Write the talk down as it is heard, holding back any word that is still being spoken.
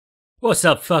What's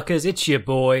up, fuckers? It's your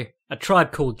boy, A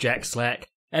Tribe Called Jack Slack,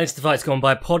 and it's the Fights Gone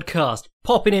By podcast.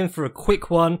 Popping in for a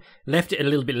quick one. Left it a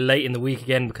little bit late in the week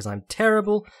again because I'm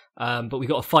terrible. But we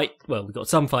got a fight. Well, we've got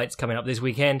some fights coming up this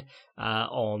weekend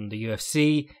on the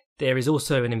UFC. There is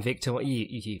also an Invicta.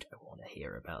 You don't want to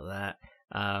hear about that.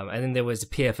 And then there was a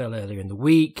PFL earlier in the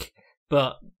week,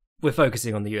 but we're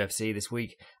focusing on the UFC this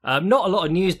week. Not a lot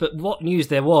of news, but what news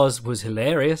there was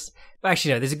hilarious.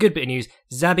 Actually, no, there's a good bit of news.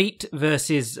 Zabit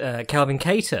versus Calvin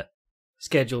Kattar,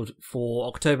 scheduled for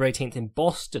October 18th in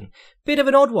Boston. Bit of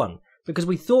an odd one, because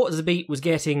we thought Zabit was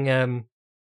getting... I'm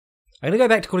going to go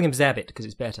back to calling him Zabit, because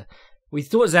it's better. We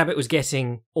thought Zabit was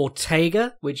getting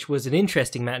Ortega, which was an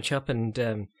interesting matchup,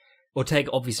 and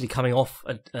Ortega obviously coming off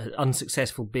an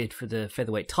unsuccessful bid for the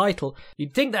featherweight title.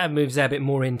 You'd think that would move Zabit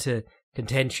more into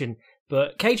contention,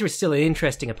 but Kattar is still an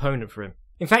interesting opponent for him.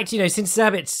 In fact, since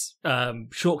Zabit's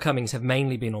shortcomings have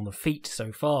mainly been on the feet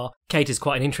so far, Kattar's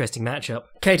quite an interesting matchup.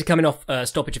 Kattar coming off a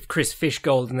stoppage of Chris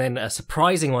Fishgold and then a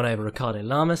surprising one over Ricardo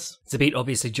Lamas. Zabit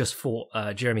obviously just fought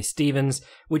Jeremy Stevens,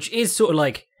 which is sort of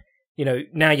like,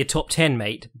 now you're top 10,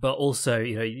 mate, but also,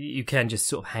 you can just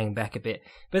sort of hang back a bit.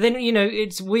 But then,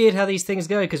 it's weird how these things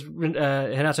go, because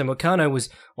Renato Moicano was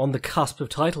on the cusp of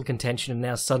title contention and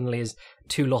now suddenly is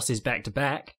 2 losses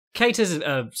back-to-back. Kattar's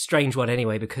a strange one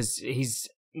anyway, because he's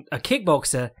a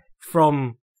kickboxer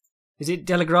from, is it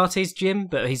Delagrate's gym?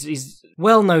 But he's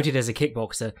well noted as a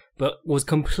kickboxer, but was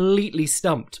completely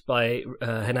stumped by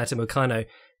Renato Moicano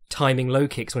timing low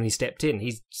kicks when he stepped in.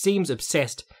 He seems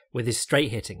obsessed with his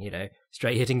straight hitting,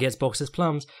 Straight hitting gets boxers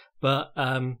plums. But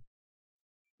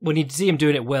when you see him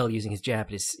doing it well using his jab,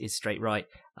 his straight right,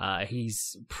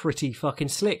 he's pretty fucking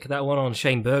slick. That one on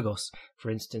Shane Burgos, for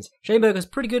instance. Shane Burgos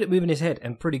pretty good at moving his head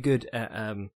and pretty good at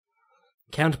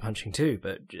counterpunching too,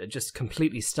 but just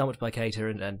completely stumped by Kattar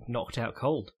and knocked out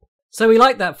cold. So we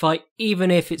like that fight,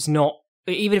 even if it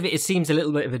seems a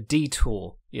little bit of a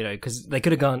detour, because they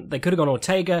could have gone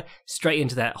Ortega straight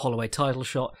into that Holloway title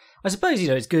shot. I suppose,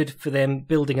 it's good for them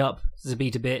building up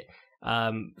Zabit a bit.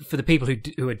 For the people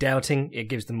who are doubting, it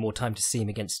gives them more time to see him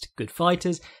against good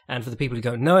fighters, and for the people who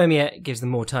don't know him yet, it gives them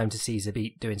more time to see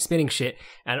Zabit doing spinning shit,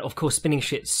 and of course spinning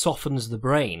shit softens the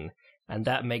brain, and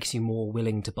that makes you more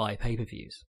willing to buy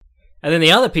pay-per-views. And then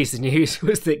the other piece of news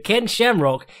was that Ken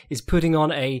Shamrock is putting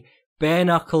on a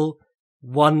bare-knuckle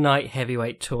one-night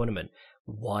heavyweight tournament.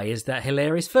 Why is that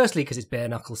hilarious? Firstly, because it's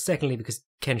bare-knuckle. Secondly, because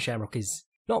Ken Shamrock is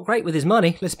not great with his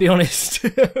money, let's be honest.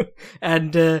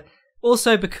 And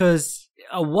also because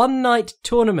a one-night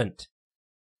tournament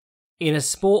in a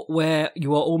sport where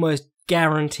you are almost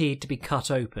guaranteed to be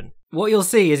cut open. What you'll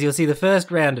see is the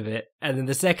first round of it, and then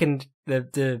the second,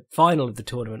 the final of the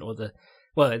tournament,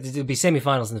 there'll be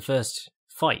semi-finals in the first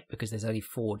fight because there's only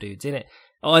 4 dudes in it.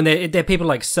 Oh, and they're people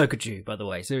like Sokoju, by the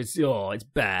way, so it's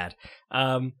bad.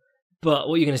 But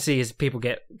what you're going to see is people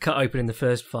get cut open in the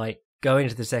first fight, go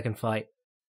into the second fight,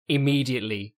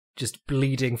 immediately just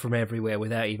bleeding from everywhere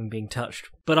without even being touched.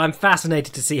 But I'm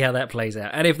fascinated to see how that plays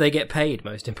out, and if they get paid,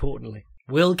 most importantly.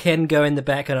 Will Ken go in the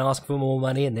back and ask for more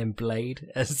money and then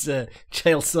blade, as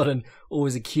Chael Sonnen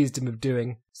always accused him of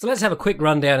doing? So let's have a quick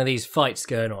rundown of these fights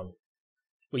going on.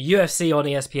 Well, UFC on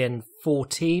ESPN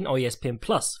 14, or ESPN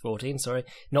Plus 14, sorry,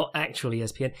 not actual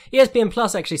ESPN. ESPN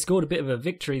Plus actually scored a bit of a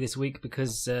victory this week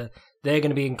because they're going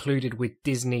to be included with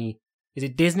Disney. Is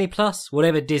it Disney Plus?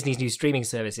 Whatever Disney's new streaming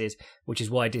service is, which is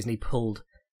why Disney pulled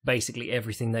basically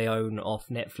everything they own off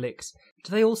Netflix.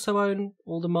 Do they also own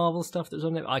all the Marvel stuff that was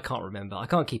on Netflix? I can't remember. I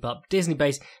can't keep up. Disney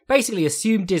basically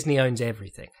assume Disney owns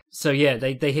everything. So yeah,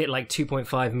 they hit like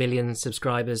 2.5 million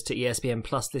subscribers to ESPN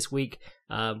Plus this week,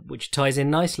 which ties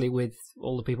in nicely with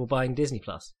all the people buying Disney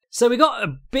Plus. So we got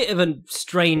a bit of a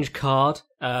strange card.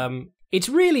 It's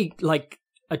really like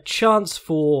a chance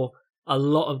for a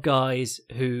lot of guys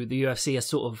who the UFC are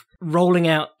sort of rolling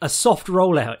out, a soft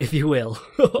rollout, if you will,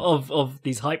 of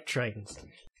these hype trains.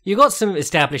 You got some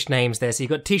established names there. So you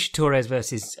got Tisha Torres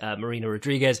versus Marina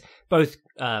Rodriguez, both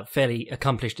fairly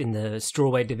accomplished in the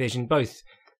strawweight division, both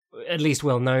at least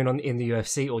well known in the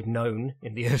UFC, or known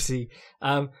in the UFC.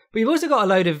 But you've also got a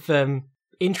load of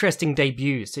interesting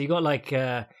debuts. So you got like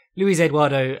Luis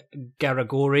Eduardo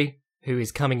Garagori, who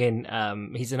is coming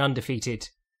in. He's an undefeated.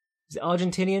 Is it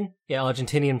Argentinian? Yeah,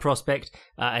 Argentinian prospect.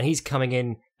 And he's coming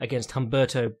in against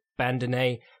Humberto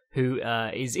Bandenet, who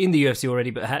is in the UFC already,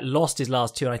 but had lost his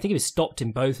last 2, and I think he was stopped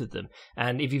in both of them.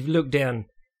 And if you've looked down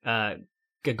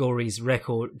Garagori's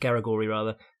record,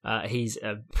 he's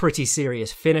a pretty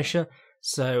serious finisher.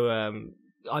 So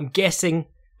I'm guessing,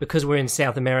 because we're in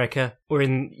South America, we're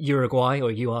in Uruguay,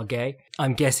 or you are gay,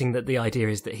 I'm guessing that the idea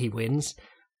is that he wins.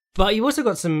 But you've also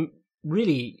got some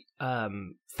really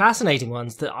fascinating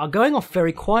ones that are going off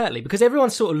very quietly, because everyone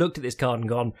sort of looked at this card and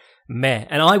gone, meh.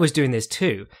 And I was doing this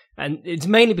too. And it's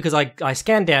mainly because I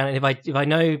scan down, and if I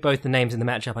know both the names in the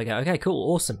matchup, I go, okay,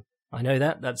 cool, awesome. I know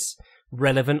that's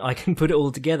relevant. I can put it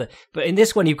all together. But in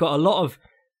this one, you've got a lot of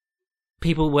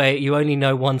people where you only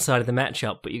know one side of the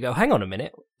matchup, but you go, hang on a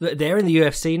minute, they're in the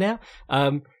UFC now?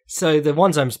 So the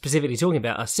ones I'm specifically talking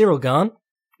about are Cyril Gane,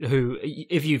 who,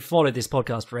 if you've followed this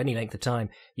podcast for any length of time,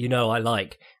 you know I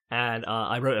like. And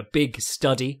I wrote a big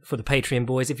study for the Patreon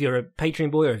boys. If you're a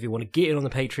Patreon boy, or if you want to get in on the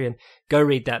Patreon, go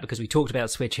read that, because we talked about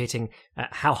switch hitting,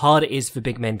 how hard it is for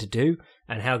big men to do,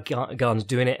 and how Gane's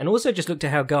doing it. And also just looked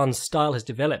at how Gane's style has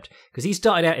developed, because he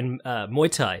started out in Muay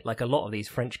Thai, like a lot of these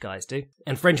French guys do.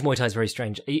 And French Muay Thai is very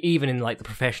strange. Even in like the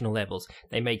professional levels,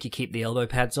 they make you keep the elbow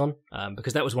pads on,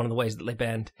 because that was one of the ways that they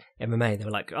banned MMA. They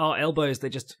were like, oh, elbows, they're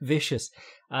just vicious.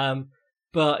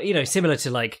 But, you know, similar to,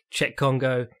 like, Czech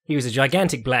Congo, he was a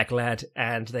gigantic black lad,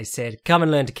 and they said, come and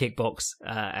learn to kickbox,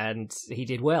 and he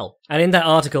did well. And in that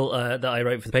article that I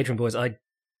wrote for the Patreon boys, I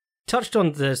touched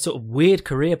on the sort of weird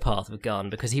career path of Gane,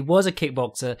 because he was a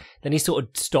kickboxer, then he sort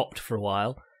of stopped for a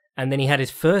while, and then he had his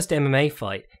first MMA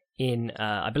fight in,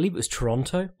 I believe it was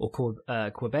Toronto, or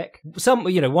Quebec.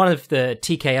 One of the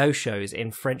TKO shows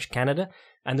in French Canada,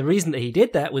 and the reason that he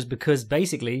did that was because,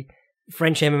 basically,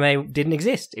 French MMA didn't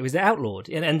exist. It was outlawed.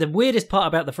 And the weirdest part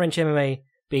about the French MMA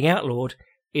being outlawed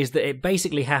is that it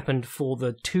basically happened for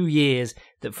the 2 years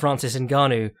that Francis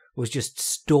Ngannou was just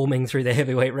storming through the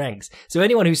heavyweight ranks. So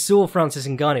anyone who saw Francis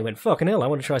Ngannou went, fucking hell, I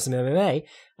want to try some MMA.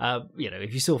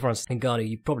 If you saw Francis Ngannou,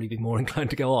 you'd probably be more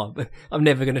inclined to go, oh, but I'm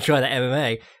never going to try that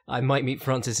MMA. I might meet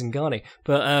Francis Ngannou.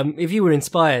 But if you were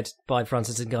inspired by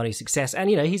Francis Ngannou's success, and,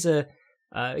 he's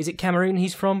is it Cameroon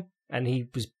he's from? And he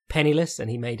was penniless, and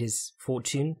he made his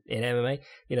fortune in MMA.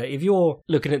 If you're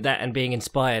looking at that and being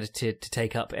inspired to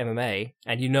take up MMA,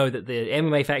 and you know that the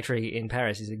MMA factory in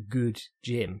Paris is a good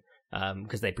gym,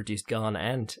 because they produced Gane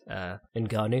and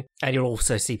Ngannou, and you'll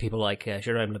also see people like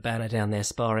Jerome Labana down there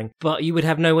sparring, but you would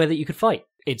have nowhere that you could fight.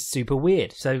 It's super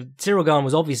weird. So Cyril Gane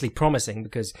was obviously promising,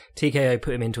 because TKO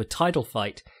put him into a title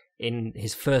fight in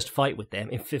his first fight with them,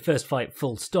 in first fight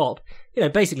full stop,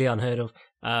 basically unheard of.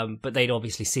 But they'd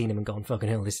obviously seen him and gone, fucking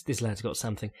hell, this lad's got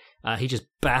something. He just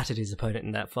battered his opponent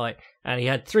in that fight, and he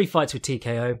had 3 fights with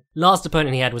TKO. Last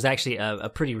opponent he had was actually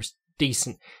a pretty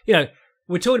decent.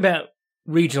 We're talking about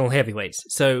regional heavyweights,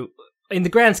 so in the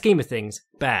grand scheme of things,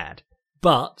 bad,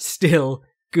 but still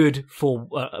good for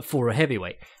a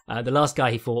heavyweight. The last guy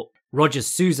he fought, Roger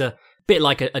Souza, bit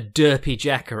like a derpy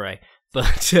Jacare,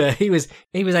 but he was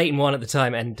 8-1 at the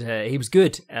time, and he was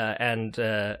good, and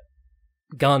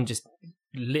Gane just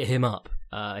lit him up.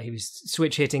 He was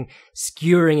switch hitting,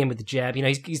 skewering him with the jab.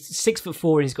 He's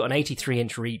 6'4" and he's got an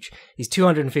 83-inch reach. He's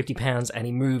 250 pounds, and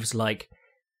he moves like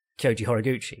Kyoji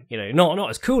Horiguchi. Not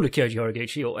as cool as Kyoji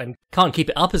Horiguchi, and can't keep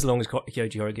it up as long as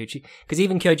Kyoji Horiguchi, because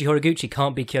even Kyoji Horiguchi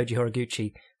can't be Kyoji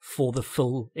Horiguchi for the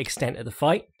full extent of the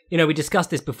fight. We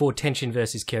discussed this before Tenshin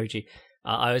versus Kyoji.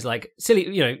 I was like,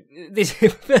 silly, this,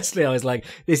 firstly, I was like,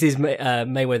 this is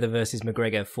Mayweather versus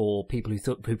McGregor for people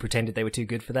who pretended they were too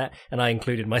good for that, and I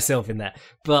included myself in that.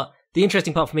 But the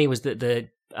interesting part for me was that the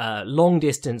long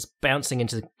distance bouncing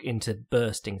into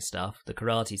bursting stuff, the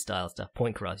karate style stuff,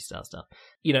 point karate style stuff,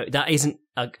 that isn't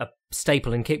a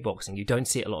staple in kickboxing. You don't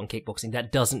see it a lot in kickboxing.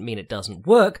 That doesn't mean it doesn't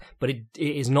work, but it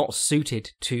is not suited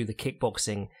to the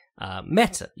kickboxing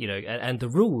meta, and the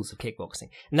rules of kickboxing.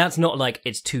 And that's not like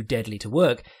it's too deadly to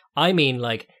work. I mean,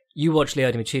 like, you watch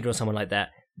Lyoto Machida or someone like that,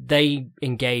 they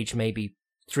engage maybe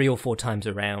 3 or 4 times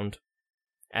a round,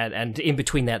 and in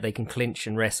between that they can clinch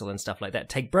and wrestle and stuff like that,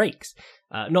 take breaks.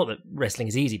 Not that wrestling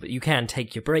is easy, but you can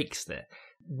take your breaks there.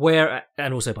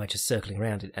 And also by just circling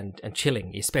around and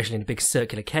chilling, especially in a big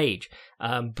circular cage.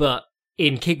 But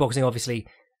in kickboxing, obviously,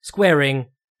 squaring,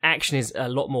 action is a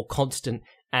lot more constant,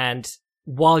 and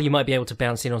while you might be able to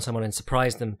bounce in on someone and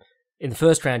surprise them in the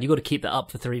first round, you've got to keep that up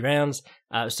for 3 rounds.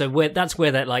 That's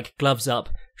where that, like, gloves up,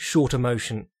 shorter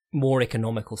motion, more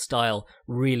economical style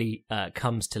really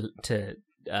comes to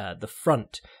the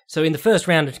front. So in the first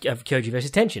round of Kyoji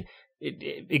versus Tenshin,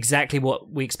 exactly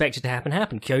what we expected to happen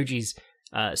happened. Kyoji's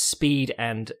speed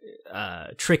and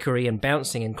trickery and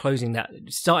bouncing and closing that,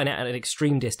 starting out at an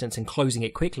extreme distance and closing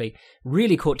it quickly,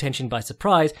 really caught Tenshin by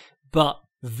surprise, but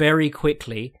very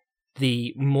quickly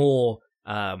the more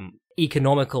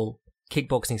economical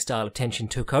kickboxing style of Tenshin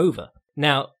took over.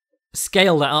 Now,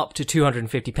 scale that up to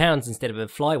 250 pounds instead of a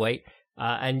flyweight,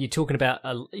 and you're talking about,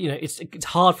 it's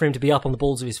hard for him to be up on the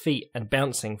balls of his feet and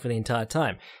bouncing for the entire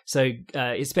time. So,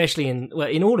 especially in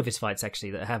all of his fights,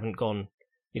 actually, that haven't gone,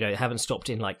 haven't stopped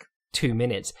in like 2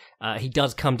 minutes, he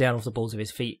does come down off the balls of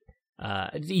his feet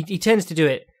He tends to do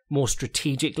it more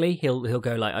strategically. He'll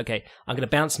go like, okay, I'm going to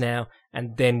bounce now,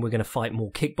 and then we're going to fight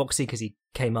more kickboxing because he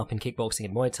came up in kickboxing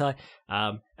and Muay Thai,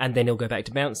 and then he'll go back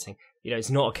to bouncing. You know, it's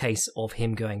not a case of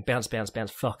him going bounce, bounce,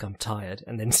 bounce, fuck, I'm tired,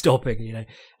 and then stopping, you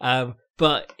know.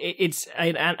 But it's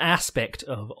an aspect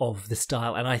of the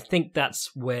style, and I think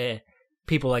that's where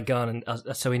people like Gunn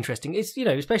are so interesting. It's, you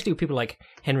know, especially with people like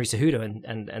Henry Cejudo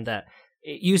and that.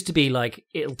 It used to be like,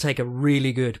 it'll take a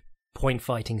really good point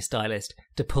fighting stylist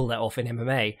to pull that off in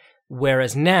MMA,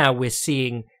 whereas now we're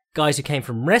seeing guys who came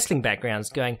from wrestling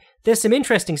backgrounds going, there's some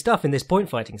interesting stuff in this point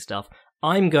fighting stuff,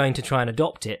 I'm going to try and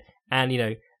adopt it, and, you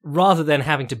know, rather than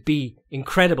having to be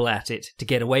incredible at it to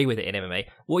get away with it in MMA,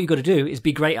 what you got to do is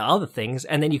be great at other things,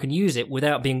 and then you can use it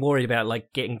without being worried about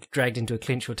like getting dragged into a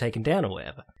clinch or taken down or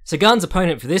whatever. So Gunn's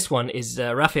opponent for this one is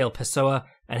Rafael Pessoa,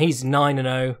 and he's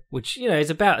 9-0, which, you know, is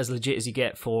about as legit as you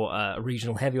get for a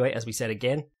regional heavyweight, as we said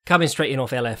again. Coming straight in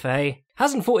off LFA.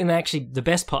 Hasn't fought in actually the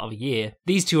best part of a year.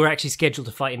 These two are actually scheduled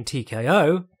to fight in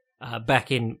TKO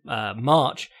back in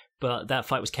March, but that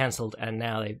fight was cancelled, and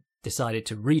now they've decided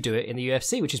to redo it in the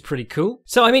UFC, which is pretty cool.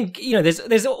 So, I mean, you know,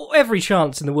 there's every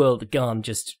chance in the world that Gunn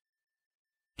just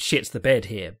shits the bed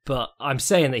here, but I'm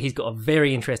saying that he's got a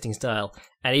very interesting style,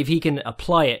 and if he can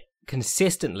apply it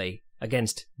consistently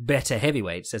against better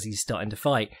heavyweights as he's starting to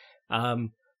fight,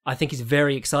 I think he's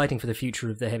very exciting for the future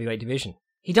of the heavyweight division.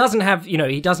 He doesn't have, you know,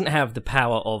 he doesn't have the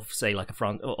power of, say, like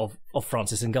of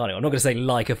Francis Ngannou. I'm not going to say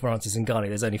like a Francis Ngannou.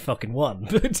 There's only fucking one.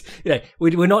 But, you know,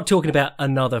 we're not talking about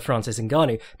another Francis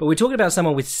Ngannou, but we're talking about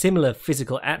someone with similar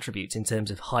physical attributes in terms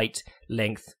of height,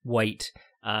 length, weight,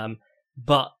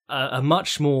 but a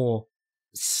much more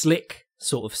slick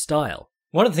sort of style.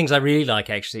 One of the things I really like,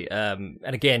 actually, and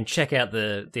again, check out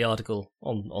the article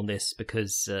on this,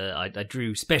 because I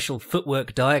drew special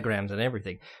footwork diagrams and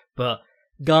everything, but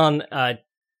Gunn,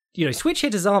 you know, switch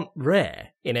hitters aren't rare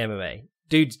in MMA.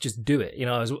 Dudes just do it. You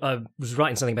know, I was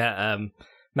writing something about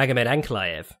Magomed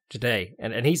Ankalaev today,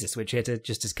 and he's a switch hitter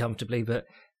just as comfortably, but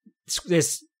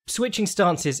there's switching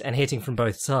stances and hitting from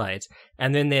both sides,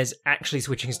 and then there's actually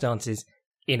switching stances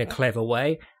in a clever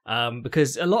way,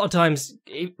 because a lot of times,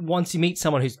 once you meet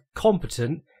someone who's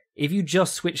competent, if you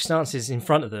just switch stances in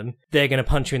front of them, they're going to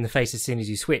punch you in the face as soon as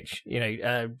you switch. You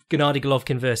know, Gennady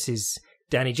Golovkin versus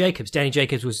Danny Jacobs. Danny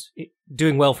Jacobs was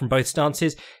doing well from both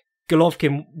stances.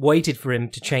 Golovkin waited for him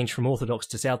to change from orthodox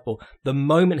to southpaw. The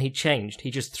moment he changed,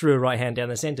 he just threw a right hand down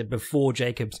the center before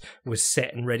Jacobs was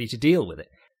set and ready to deal with it.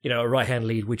 You know, a right hand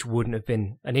lead which wouldn't have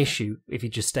been an issue if he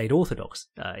just stayed orthodox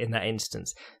in that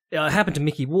instance. It happened to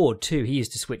Mickey Ward too. He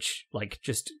used to switch, like,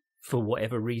 just for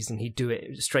whatever reason, he'd do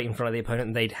it straight in front of the opponent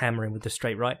and they'd hammer him with the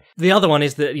straight right. The other one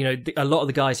is that, you know, a lot of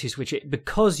the guys who switch it,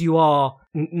 because you are,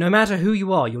 no matter who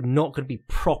you are, you're not going to be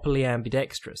properly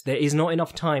ambidextrous. There is not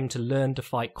enough time to learn to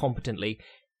fight competently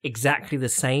exactly the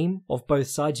same of both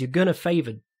sides. You're going to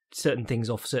favour certain things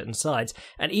off certain sides.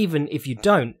 And even if you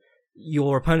don't,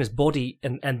 your opponent's body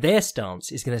and their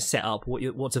stance is going to set up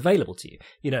what's available to you.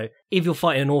 You know, if you're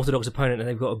fighting an orthodox opponent and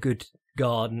they've got a good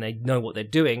guard and they know what they're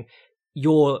doing,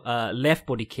 your left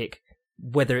body kick,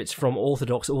 whether it's from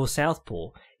orthodox or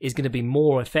southpaw, is going to be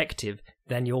more effective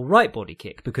than your right body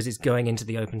kick because it's going into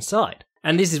the open side.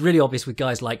 And this is really obvious with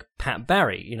guys like Pat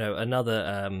Barry, you know,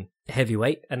 another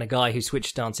heavyweight and a guy who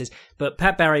switched stances. But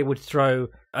Pat Barry would throw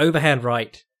overhand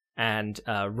right and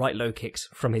right low kicks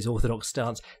from his orthodox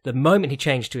stance. The moment he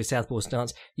changed to his southpaw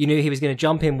stance, you knew he was going to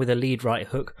jump in with a lead right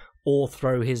hook or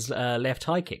throw his left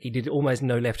high kick. He did almost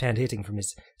no left-hand hitting from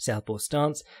his southpaw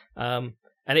stance. And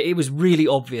it was really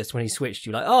obvious when he switched.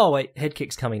 You're like, oh, wait, head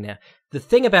kick's coming now. The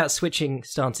thing about switching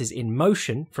stances in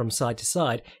motion from side to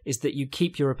side is that you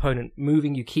keep your opponent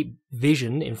moving, you keep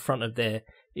vision in front of their...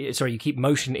 Sorry, you keep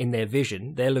motion in their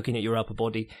vision. They're looking at your upper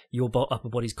body. Your upper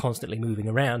body's constantly moving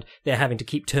around. They're having to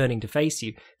keep turning to face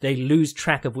you. They lose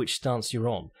track of which stance you're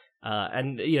on.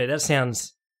 And, you know, that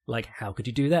sounds like, how could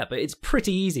you do that? But it's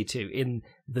pretty easy to, in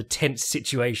the tense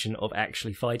situation of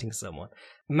actually fighting someone.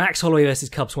 Max Holloway versus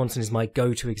Cub Swanson is my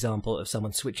go-to example of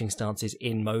someone switching stances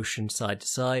in motion side to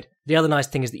side. The other nice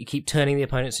thing is that you keep turning the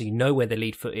opponent so you know where their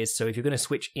lead foot is. So if you're going to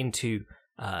switch into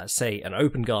say an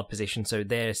open guard position, so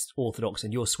they're orthodox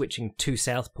and you're switching to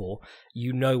southpaw,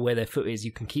 you know where their foot is,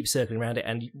 you can keep circling around it,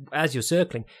 and as you're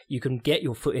circling, you can get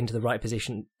your foot into the right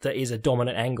position that is a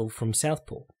dominant angle from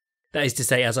southpaw. That is to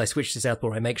say, as I switch to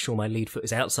southpaw, I make sure my lead foot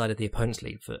is outside of the opponent's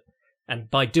lead foot. And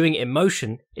by doing it in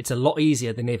motion, it's a lot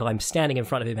easier than if I'm standing in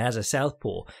front of him as a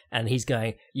southpaw, and he's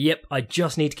going, yep, I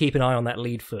just need to keep an eye on that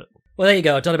lead foot. Well, there you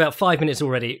go, I've done about 5 minutes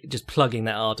already just plugging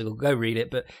that article, go read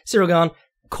it, but Cyril Gane,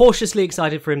 cautiously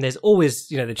excited for him. There's always,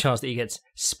 the chance that he gets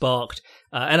sparked.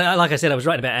 And like I said, I was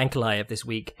writing about Ankalaev this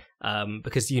week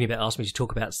because Unibet asked me to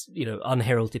talk about,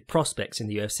 unheralded prospects in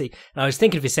the UFC. And I was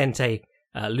thinking of Vicente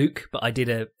Luke, but I did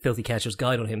a Filthy Casuals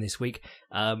guide on him this week.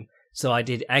 So I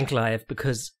did Ankalaev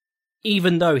because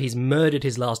even though he's murdered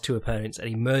his last 2 opponents and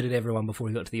he murdered everyone before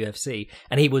he got to the UFC,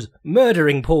 and he was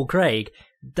murdering Paul Craig,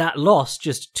 that loss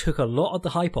just took a lot of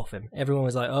the hype off him. Everyone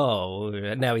was like, oh,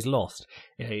 now he's lost.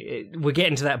 We're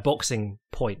getting to that boxing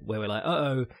point where we're like,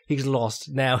 uh-oh, he's lost.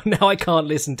 Now I can't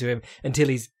listen to him until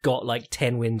he's got like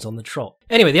 10 wins on the trot.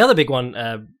 Anyway, the other big one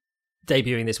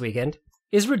debuting this weekend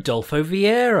is Rodolfo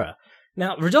Vieira.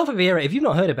 Now, Rodolfo Vieira, if you've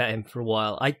not heard about him for a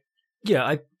while, I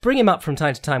bring him up from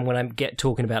time to time when I get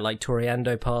talking about like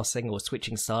Toreando passing or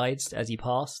switching sides as you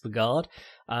pass the guard.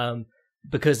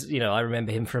 Because, I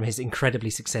remember him from his incredibly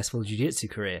successful jiu-jitsu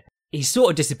career. He sort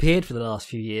of disappeared for the last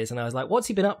few years, and I was like, what's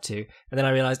he been up to? And then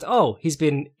I realised, he's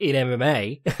been in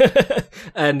MMA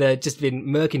and just been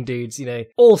murking dudes,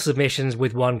 all submissions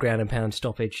with 1 ground and pound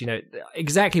stoppage,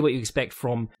 exactly what you expect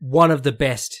from one of the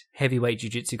best heavyweight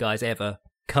jiu-jitsu guys ever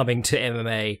coming to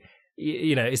MMA.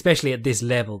 Especially at this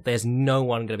level, there's no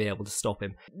one going to be able to stop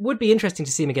him. Would be interesting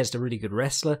to see him against a really good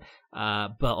wrestler,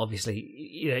 but obviously,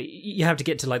 you have to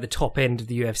get to like the top end of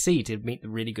the UFC to meet the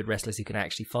really good wrestlers who can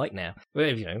actually fight now.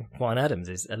 Well, Juan Adams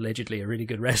is allegedly a really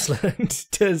good wrestler,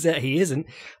 and turns out he isn't.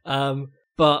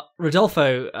 But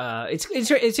Rodolfo,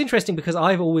 it's interesting because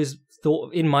I've always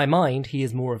thought in my mind he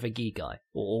is more of a gi guy,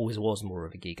 or always was more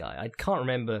of a gi guy. I can't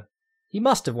remember. He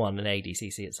must have won an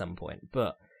ADCC at some point,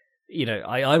 but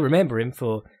I remember him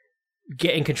for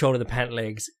getting control of the pant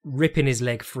legs, ripping his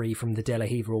leg free from the De La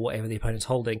Hiva or whatever the opponent's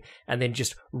holding, and then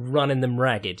just running them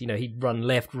ragged. He'd run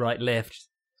left, right, left,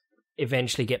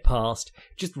 eventually get past.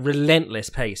 Just relentless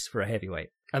pace for a heavyweight.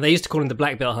 And they used to call him the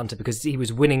black belt hunter because he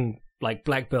was winning like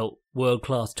black belt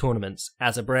world-class tournaments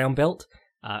as a brown belt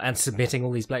and submitting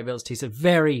all these black belts to. So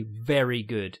very, very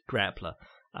good grappler.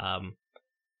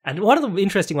 And one of the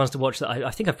interesting ones to watch that I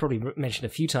think I've probably mentioned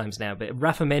a few times now, but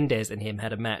Rafa Mendes and him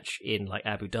had a match in like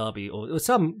Abu Dhabi or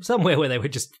somewhere where they were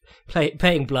just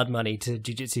paying blood money to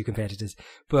jiu-jitsu competitors.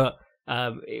 But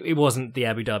it wasn't the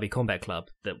Abu Dhabi Combat Club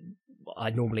that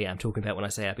I normally am talking about when I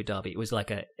say Abu Dhabi. It was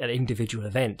like an individual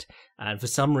event. And for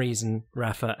some reason,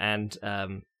 Rafa and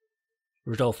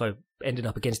Rodolfo ended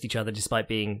up against each other despite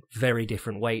being very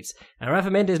different weights, and Rafa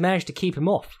Mendes managed to keep him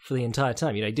off for the entire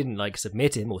time. He didn't like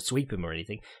submit him or sweep him or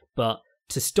anything, but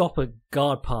to stop a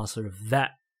guard passer of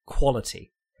that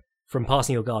quality from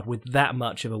passing your guard with that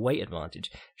much of a weight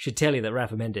advantage should tell you that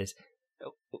Rafa Mendes,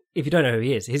 if you don't know who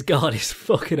he is, his guard is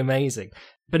fucking amazing.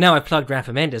 But now I've plugged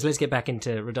Rafa Mendes, let's get back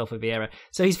into Rodolfo Vieira.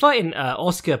 So he's fighting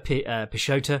Oscar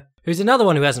Peixoto, who's another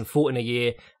one who hasn't fought in a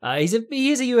year.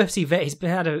 He is a UFC vet. He's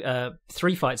had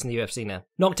 3 fights in the UFC now.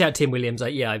 Knocked out Tim Williams.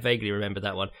 I vaguely remember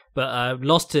that one. But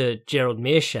lost to Gerald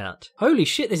Meerschaert. Holy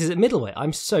shit, this is at middleweight.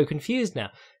 I'm so confused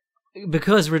now.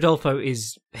 Because Rodolfo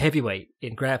is heavyweight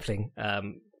in grappling,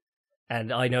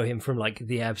 and I know him from like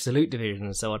the absolute division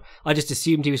and so on, I just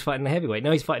assumed he was fighting the heavyweight.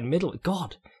 No, he's fighting middleweight.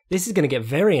 God, this is going to get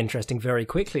very interesting very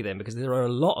quickly then, because there are a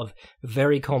lot of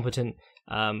very competent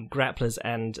grapplers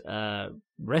and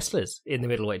wrestlers in the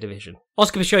middleweight division.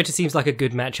 Oscar Peixoto seems like a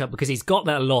good matchup because he's got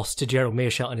that loss to Gerald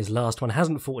Meerschaert in his last one,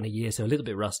 hasn't fought in a year, so a little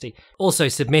bit rusty. Also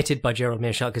submitted by Gerald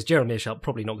Meerschaert, because Gerald Meerschaert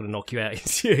probably not going to knock you out.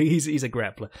 he's a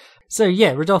grappler. So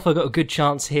yeah, Rodolfo got a good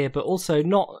chance here, but also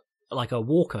not like a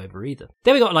walkover either.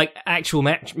 Then we got like actual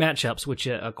matchups, which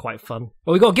are quite fun.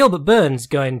 Well, we got Gilbert Burns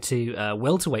going to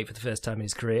welterweight for the first time in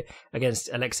his career against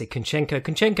Alexei Kunchenko.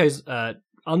 Kunchenko's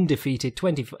undefeated,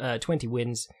 20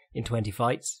 wins in 20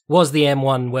 fights. Was the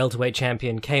M1 welterweight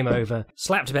champion, came over,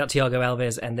 slapped about Thiago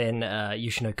Alves and then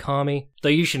Yushin Okami. Though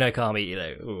Yushin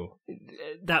Okami,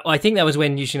 I think that was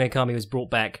when Yushin Okami was brought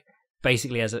back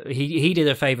basically as he did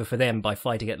a favour for them by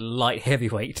fighting at light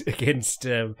heavyweight against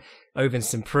Ovin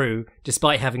Simprou,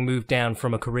 despite having moved down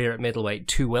from a career at middleweight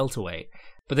to welterweight.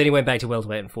 But then he went back to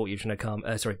welterweight and fought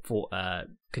fought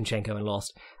Kunchenko and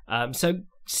lost. So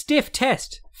stiff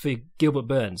test for Gilbert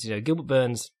Burns. Gilbert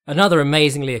Burns, another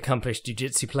amazingly accomplished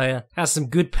jiu-jitsu player, has some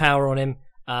good power on him.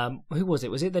 Who was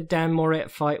it? Was it the Dan Moret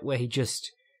fight where he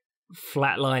just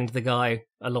flatlined the guy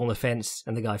along the fence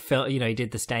and the guy fell? He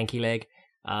did the stanky leg.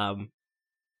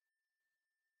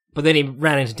 But then he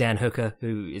ran into Dan Hooker,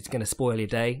 who is going to spoil your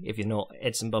day if you're not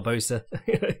Edson Barbosa,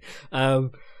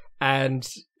 and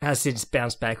has since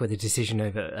bounced back with a decision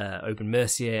over Open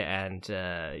Mercier, and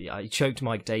he choked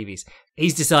Mike Davies.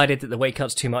 He's decided that the weight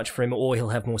cut's too much for him, or he'll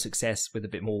have more success with a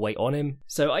bit more weight on him.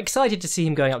 So I'm excited to see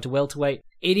him going up to welterweight.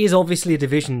 It is obviously a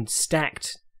division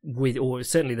stacked or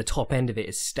certainly the top end of it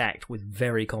is stacked with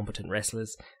very competent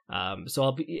wrestlers. So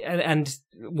I'll be, and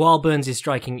while Burns'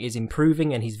 striking is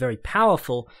improving and he's very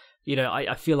powerful, you know,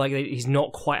 I feel like he's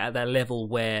not quite at that level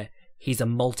where he's a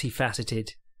multifaceted,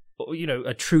 you know,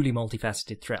 a truly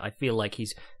multifaceted threat. I feel like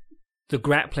he's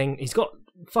got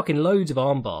fucking loads of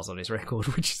arm bars on his record,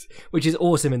 which is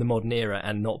awesome in the modern era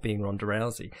and not being Ronda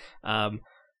Rousey.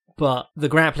 But the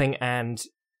grappling and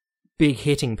big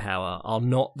hitting power are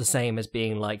not the same as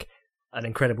being like an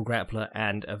incredible grappler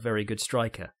and a very good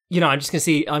striker. You know, I'm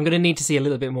going to need to see a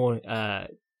little bit more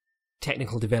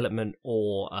technical development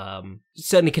or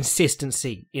certainly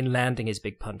consistency in landing his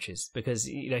big punches, because,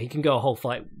 you know, he can go a whole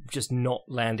fight just not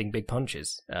landing big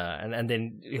punches, and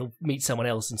then he'll meet someone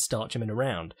else and starch him in a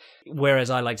round. Whereas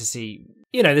I like to see,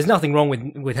 you know, there's nothing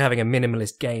wrong with having a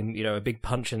minimalist game, you know, a big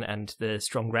punch and the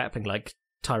strong grappling like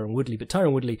Tyron Woodley, but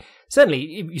Tyron Woodley, certainly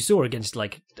you saw against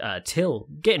like Till,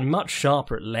 getting much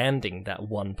sharper at landing that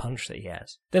one punch that he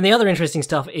has. Then the other interesting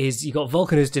stuff is you got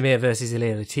Volkan Oezdemir versus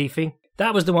Ilir Latifi.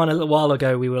 That was the one a little while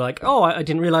ago we were like, oh, I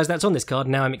didn't realise that's on this card,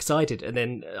 now I'm excited. And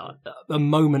then a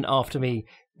moment after me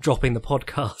dropping the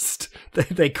podcast,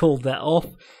 they called that off.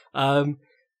 Yeah,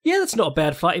 that's not a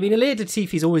bad fight. I mean, Ilir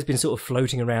Latifi's always been sort of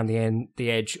floating around the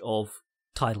edge of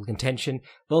title contention.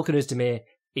 Volkan Oezdemir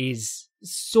is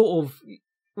sort of,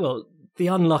 well, the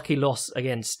unlucky loss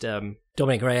against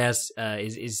Dominic Reyes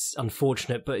is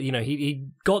unfortunate, but, you know, he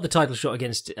got the title shot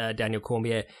against Daniel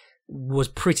Cormier, was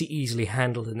pretty easily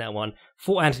handled in that one.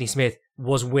 Fought Anthony Smith,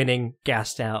 was winning,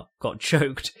 gassed out, got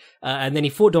choked, and then he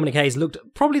fought Dominic Hayes, looked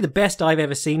probably the best I've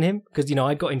ever seen him, because, you know,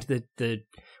 I got into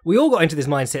we all got into this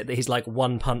mindset that he's like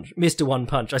one punch, Mr. One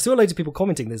Punch. I saw loads of people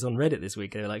commenting this on Reddit this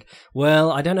week. They were like,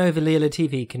 well, I don't know if Ilir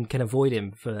Latifi can avoid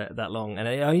him for that long, and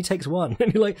it only takes one.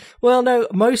 And you're like, well, no,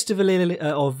 most of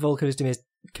Volkan Ozdemir's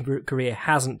career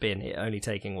hasn't been it only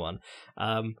taking one.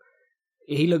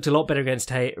 He looked a lot better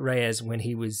against Reyes when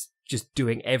he was just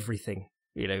doing everything.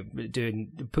 You know,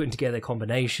 putting together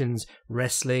combinations,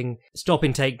 wrestling,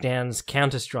 stopping takedowns,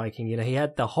 counter-striking. You know, he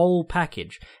had the whole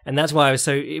package. And that's why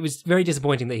it was very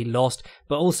disappointing that he lost,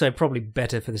 but also probably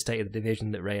better for the state of the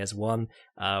division that Reyes won.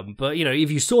 But, you know,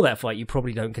 if you saw that fight, you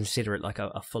probably don't consider it like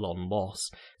a full-on loss.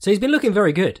 So he's been looking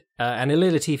very good. And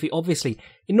Ilir Latifi, obviously,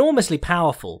 enormously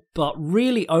powerful, but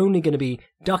really only going to be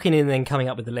ducking in and then coming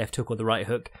up with the left hook or the right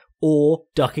hook, or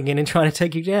ducking in and trying to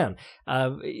take you down.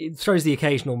 It throws the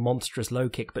occasional monstrous low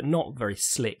kick, but not very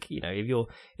slick. You know,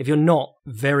 if you're not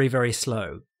very, very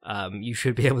slow, you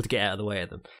should be able to get out of the way of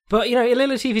them. But, you know,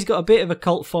 Ilir Latifi's got a bit of a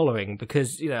cult following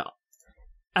because, you know,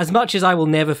 as much as I will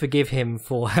never forgive him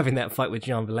for having that fight with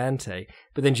Gian Villante,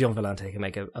 but then Gian Villante can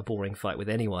make a boring fight with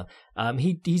anyone.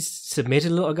 He's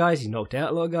submitted a lot of guys, he's knocked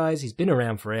out a lot of guys, he's been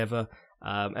around forever,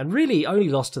 and really only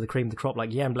lost to the cream of the crop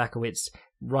like Jan Blachowicz,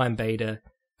 Ryan Bader.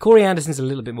 Corey Anderson's a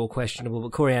little bit more questionable,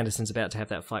 but Corey Anderson's about to have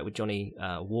that fight with Johnny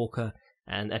Walker,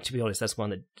 and to be honest, that's one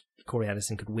that Corey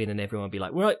Anderson could win and everyone would be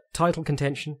like, right, title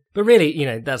contention. But really, you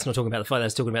know, that's not talking about the fight,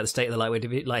 that's talking about the state of the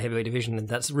light heavyweight division, and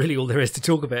that's really all there is to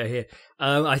talk about here.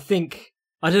 I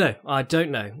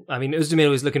don't know. I mean, Oezdemir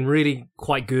was looking really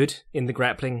quite good in the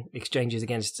grappling exchanges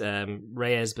against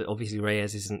Reyes, but obviously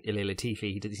Reyes isn't Ilir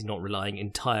Latifi. He's not relying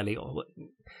entirely on...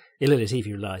 Ilir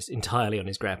Latifi relies entirely on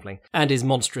his grappling and is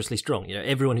monstrously strong. You know,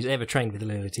 everyone who's ever trained with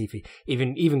Ilir Latifi,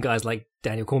 even guys like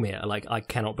Daniel Cormier, are like, I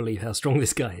cannot believe how strong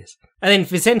this guy is. And then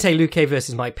Vicente Luque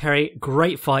versus Mike Perry,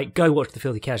 great fight. Go watch the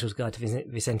Filthy Casuals guide to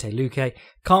Vicente Luque.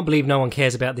 Can't believe no one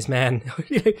cares about this man.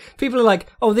 You know, people are like,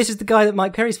 oh, this is the guy that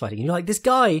Mike Perry's fighting. And you're like, this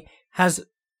guy has,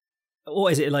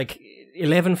 what is it, like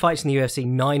 11 fights in the UFC,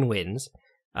 9 wins,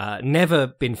 never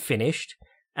been finished.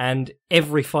 And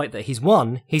every fight that he's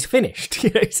won, he's finished. You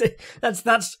know, so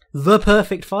that's the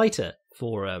perfect fighter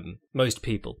for most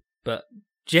people. But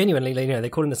genuinely, you know, they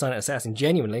call him the silent assassin.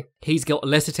 Genuinely, he's got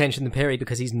less attention than Perry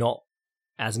because he's not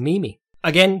as memey.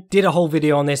 Again, did a whole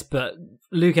video on this, but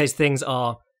Luque's things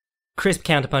are crisp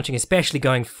counterpunching, especially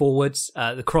going forwards.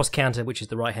 The cross counter, which is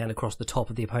the right hand across the top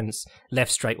of the opponent's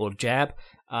left straight or jab.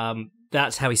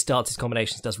 That's how he starts his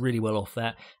combinations, does really well off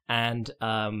that. And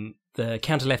the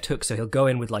counter left hook, so he'll go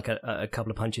in with like a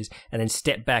couple of punches and then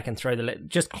step back and throw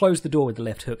just close the door with the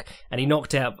left hook. And he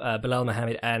knocked out Bilal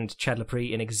Muhammad and Chad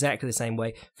Lepre in exactly the same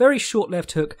way. Very short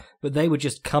left hook, but they were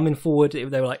just coming forward. They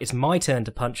were like, it's my turn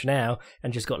to punch now,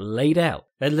 and just got laid out.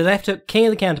 The left hook, king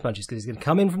of the counter punches, because he's going to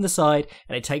come in from the side,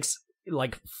 and it takes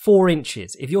like 4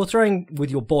 inches. If you're throwing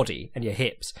with your body and your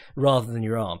hips rather than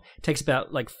your arm, it takes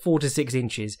about like 4 to 6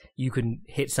 inches. You can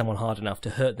hit someone hard enough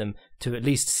to hurt them, to at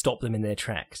least stop them in their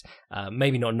tracks.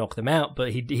 Maybe not knock them out,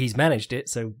 but he's managed it,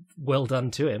 so well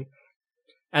done to him.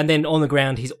 And then on the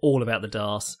ground, he's all about the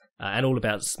DARS. and all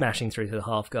about smashing through to the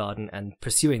half guard and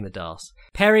pursuing the Das.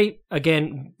 Perry,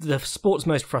 again, the sport's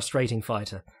most frustrating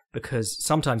fighter, because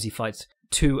sometimes he fights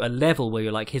to a level where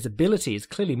you're like, his ability is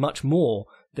clearly much more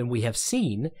than we have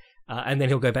seen, and then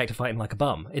he'll go back to fighting like a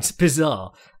bum. It's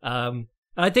bizarre.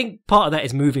 I think part of that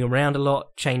is moving around a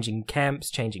lot, changing camps,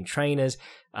 changing trainers,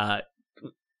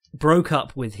 broke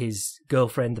up with his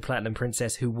girlfriend, the Platinum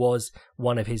Princess, who was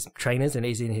one of his trainers and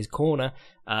is in his corner,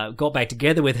 got back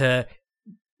together with her,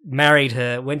 married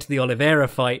her, went to the Oliveira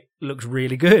fight, looked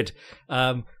really good.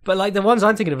 But like the ones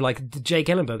I'm thinking of, like the Jake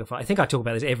Ellenberger fight, I think I talk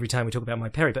about this every time we talk about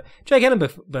Mike Perry, but Jake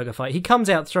Ellenberger fight, he comes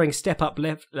out throwing step-up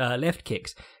left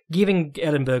kicks, giving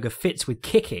Ellenberger fits with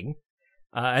kicking,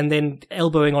 and then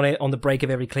elbowing on the break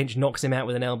of every clinch, knocks him out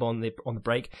with an elbow on the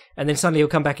break, and then suddenly he'll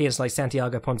come back against like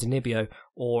Santiago Ponzinibbio,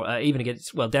 or even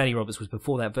against, well, Danny Roberts was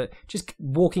before that, but just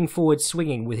walking forward,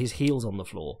 swinging with his heels on the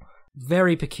floor.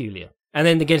 Very peculiar. And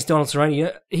then against Donald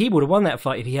Cerrone, he would have won that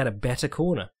fight if he had a better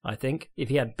corner, I think, if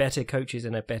he had better coaches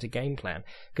and a better game plan.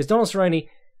 Because Donald Cerrone,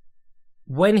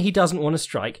 when he doesn't want to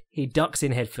strike, he ducks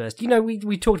in head first. You know,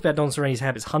 we talked about Donald Cerrone's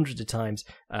habits hundreds of times.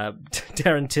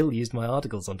 Darren Till used my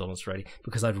articles on Donald Cerrone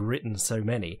because I've written so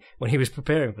many when he was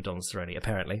preparing for Donald Cerrone,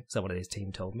 apparently. Someone of his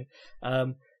team told me.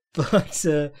 But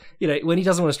you know, when he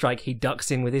doesn't want to strike, he ducks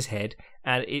in with his head,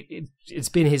 and it's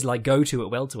been his like go-to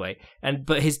at welterweight.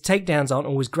 But his takedowns aren't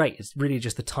always great. It's really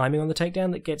just the timing on the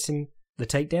takedown that gets him the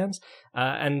takedowns.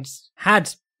 And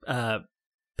had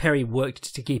Perry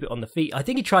worked to keep it on the feet, I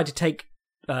think he tried to take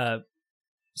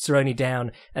Cerrone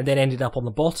down and then ended up on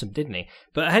the bottom, didn't he?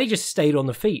 But had he just stayed on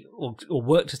the feet or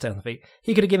worked to stay on the feet,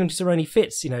 he could have given Cerrone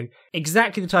fits. You know,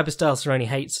 exactly the type of style Cerrone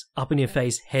hates, up in your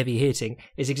face, heavy hitting,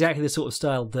 is exactly the sort of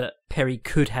style that Perry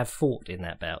could have fought in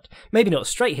that bout. Maybe not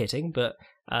straight hitting, but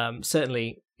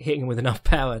certainly hitting with enough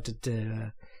power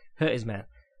to hurt his man.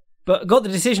 But got the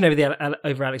decision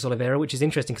over Alex Oliveira, which is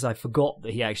interesting because I forgot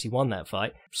that he actually won that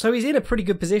fight. So he's in a pretty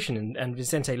good position, and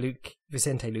Vicente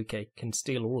Luque can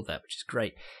steal all of that, which is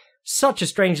great. Such a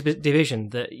strange division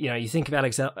that, you know, you think of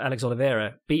Alex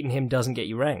Oliveira, beating him doesn't get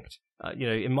you ranked. You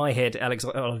know, in my head, Alex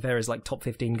Oliveira is like top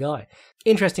 15 guy.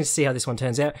 Interesting to see how this one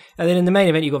turns out. And then in the main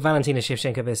event, you've got Valentina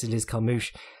Shevchenko versus Liz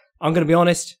Carmouche. I'm going to be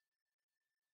honest,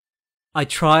 I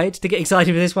tried to get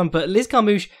excited for this one, but Liz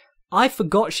Carmouche, I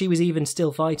forgot she was even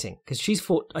still fighting, because she's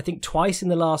fought, I think, twice in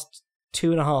the last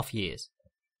 2.5 years.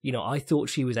 You know, I thought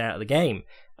she was out of the game,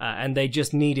 and they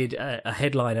just needed a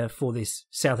headliner for this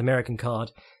South American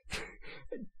card.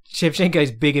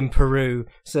 Shevchenko's big in Peru,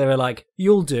 so they were like,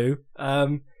 you'll do.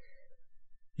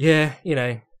 Yeah, you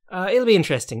know, it'll be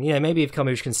interesting. You know, maybe if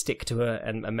Carmouche can stick to her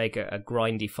and make a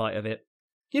grindy fight of it.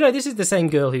 You know, this is the same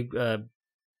girl who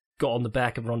got on the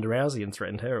back of Ronda Rousey and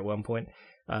threatened her at one point.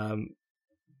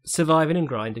 Surviving and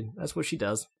grinding, that's what she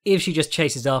does. If she just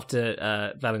chases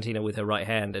after Valentina with her right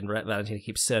hand and Valentina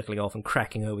keeps circling off and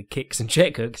cracking her with kicks and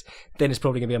check hooks, then it's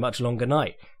probably going to be a much longer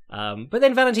night. But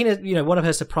then Valentina, you know, one of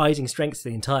her surprising strengths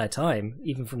the entire time,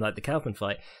 even from like the Kaufman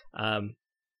fight,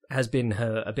 has been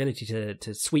her ability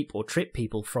to sweep or trip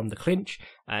people from the clinch,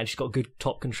 and she's got good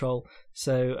top control.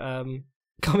 So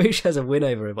Carmouche has a win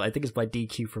over her, but I think it's by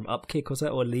DQ from upkick or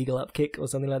something, or legal upkick or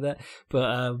something like that.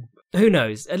 But who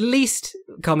knows? At least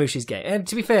Carmouche is game. And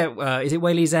to be fair, is it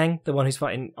Weili Zhang, the one who's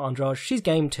fighting Andrade? She's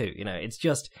game too. You know, it's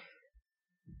just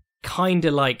kind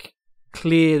of like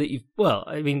clear that you've... Well,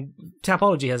 I mean,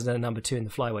 Tapology has her number 2 in the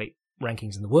flyweight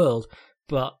rankings in the world,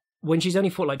 but when she's only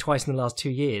fought like twice in the last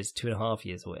 2 years, 2.5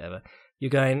 years or whatever,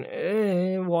 you're going,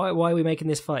 why are we making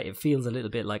this fight? It feels a little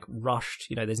bit like rushed.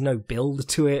 You know, there's no build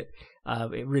to it.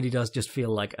 It really does just feel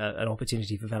like an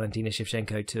opportunity for Valentina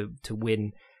Shevchenko to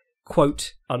win,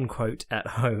 quote unquote, at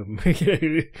home.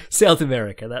 South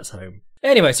America, that's home.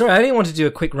 Anyway, sorry, I didn't want to do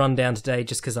a quick rundown today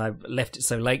just because I left it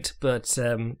so late. But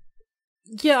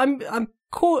yeah, I'm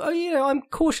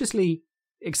cautiously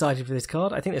excited for this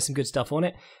card. I think there's some good stuff on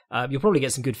it. You'll probably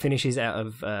get some good finishes out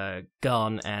of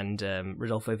Garn and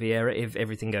Rodolfo Vieira if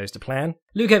everything goes to plan.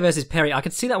 Luque versus Perry, I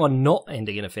could see that one not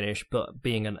ending in a finish, but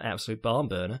being an absolute barn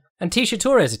burner. And Tisha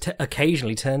Torres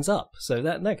occasionally turns up, so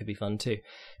that could be fun too.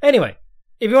 Anyway,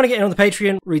 if you want to get in on the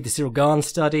Patreon, read the Cyril Garn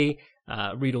study,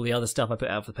 read all the other stuff I put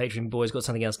out for the Patreon boys. Got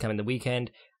something else coming the weekend.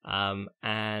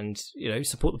 And, you know,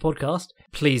 support the podcast.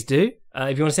 Please do.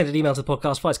 If you want to send an email to the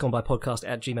podcast,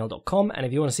 fightsgonbypodcast@gmail.com. And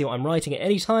if you want to see what I'm writing at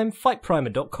any time,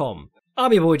 fightprimer.com.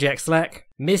 I'm your boy Jack Slack.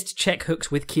 Missed check hooks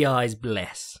with Kiai's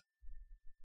bless.